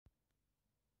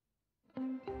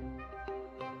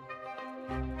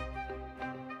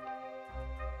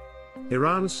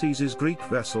Iran seizes Greek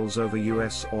vessels over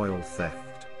US oil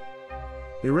theft.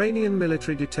 Iranian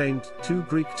military detained 2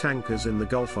 Greek tankers in the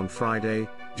Gulf on Friday,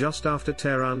 just after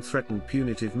Tehran threatened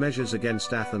punitive measures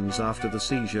against Athens after the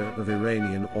seizure of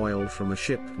Iranian oil from a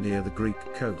ship near the Greek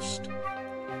coast.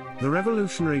 The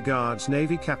Revolutionary Guard's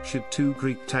Navy captured 2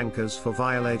 Greek tankers for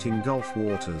violating Gulf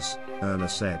waters, IRNA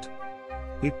said.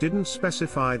 It didn't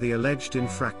specify the alleged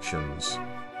infractions.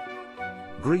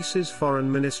 Greece's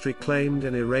foreign ministry claimed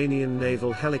an Iranian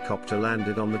naval helicopter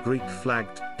landed on the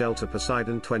Greek-flagged Delta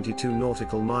Poseidon 22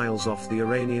 nautical miles off the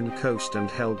Iranian coast and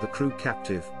held the crew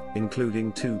captive,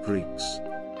 including 2 Greeks.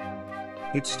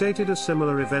 It stated a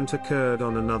similar event occurred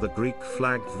on another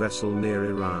Greek-flagged vessel near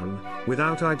Iran,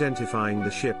 without identifying the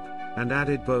ship, and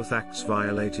added both acts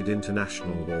violated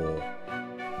international law.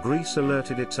 Greece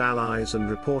alerted its allies and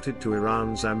reported to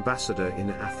Iran's ambassador in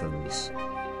Athens.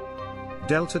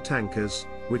 Delta Tankers,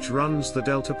 which runs the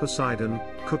Delta Poseidon,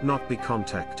 could not be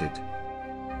contacted.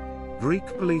 Greek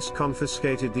police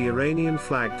confiscated the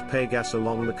Iranian-flagged Pegasus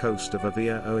along the coast of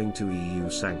Avia owing to EU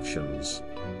sanctions.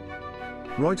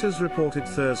 Reuters reported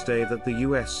Thursday that the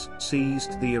US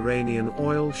seized the Iranian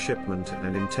oil shipment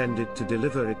and intended to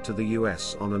deliver it to the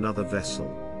US on another vessel.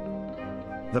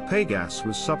 The Pegasus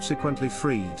was subsequently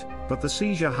freed, but the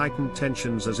seizure heightened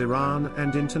tensions as Iran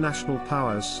and international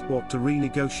powers sought to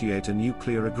renegotiate a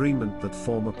nuclear agreement that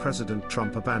former President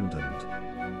Trump abandoned.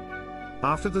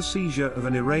 After the seizure of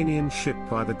an Iranian ship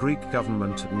by the Greek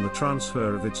government and the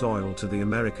transfer of its oil to the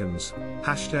Americans,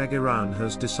 #Iran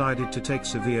has decided to take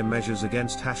severe measures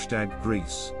against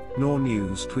 #Greece, NOR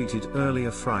News tweeted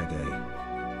earlier Friday.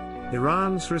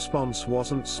 Iran's response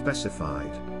wasn't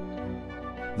specified.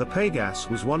 The Pegasus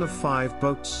was one of 5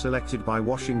 boats selected by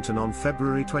Washington on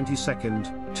February 22,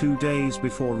 2 days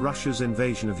before Russia's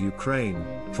invasion of Ukraine,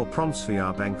 for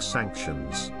Promsvyarbank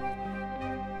sanctions.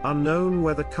 Unknown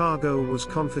whether cargo was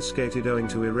confiscated owing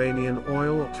to Iranian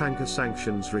oil tanker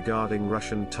sanctions regarding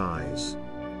Russian ties.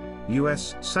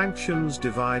 US sanctions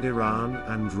divide Iran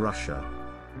and Russia.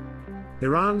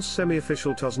 Iran's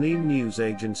semi-official Tasnim news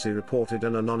agency reported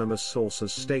an anonymous source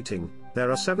as stating,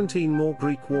 "There are 17 more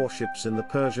Greek warships in the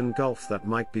Persian Gulf that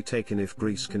might be taken if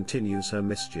Greece continues her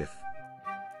mischief."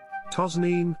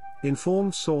 Tasnim,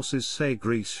 informed sources say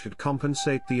Greece should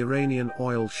compensate the Iranian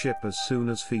oil ship as soon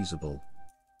as feasible.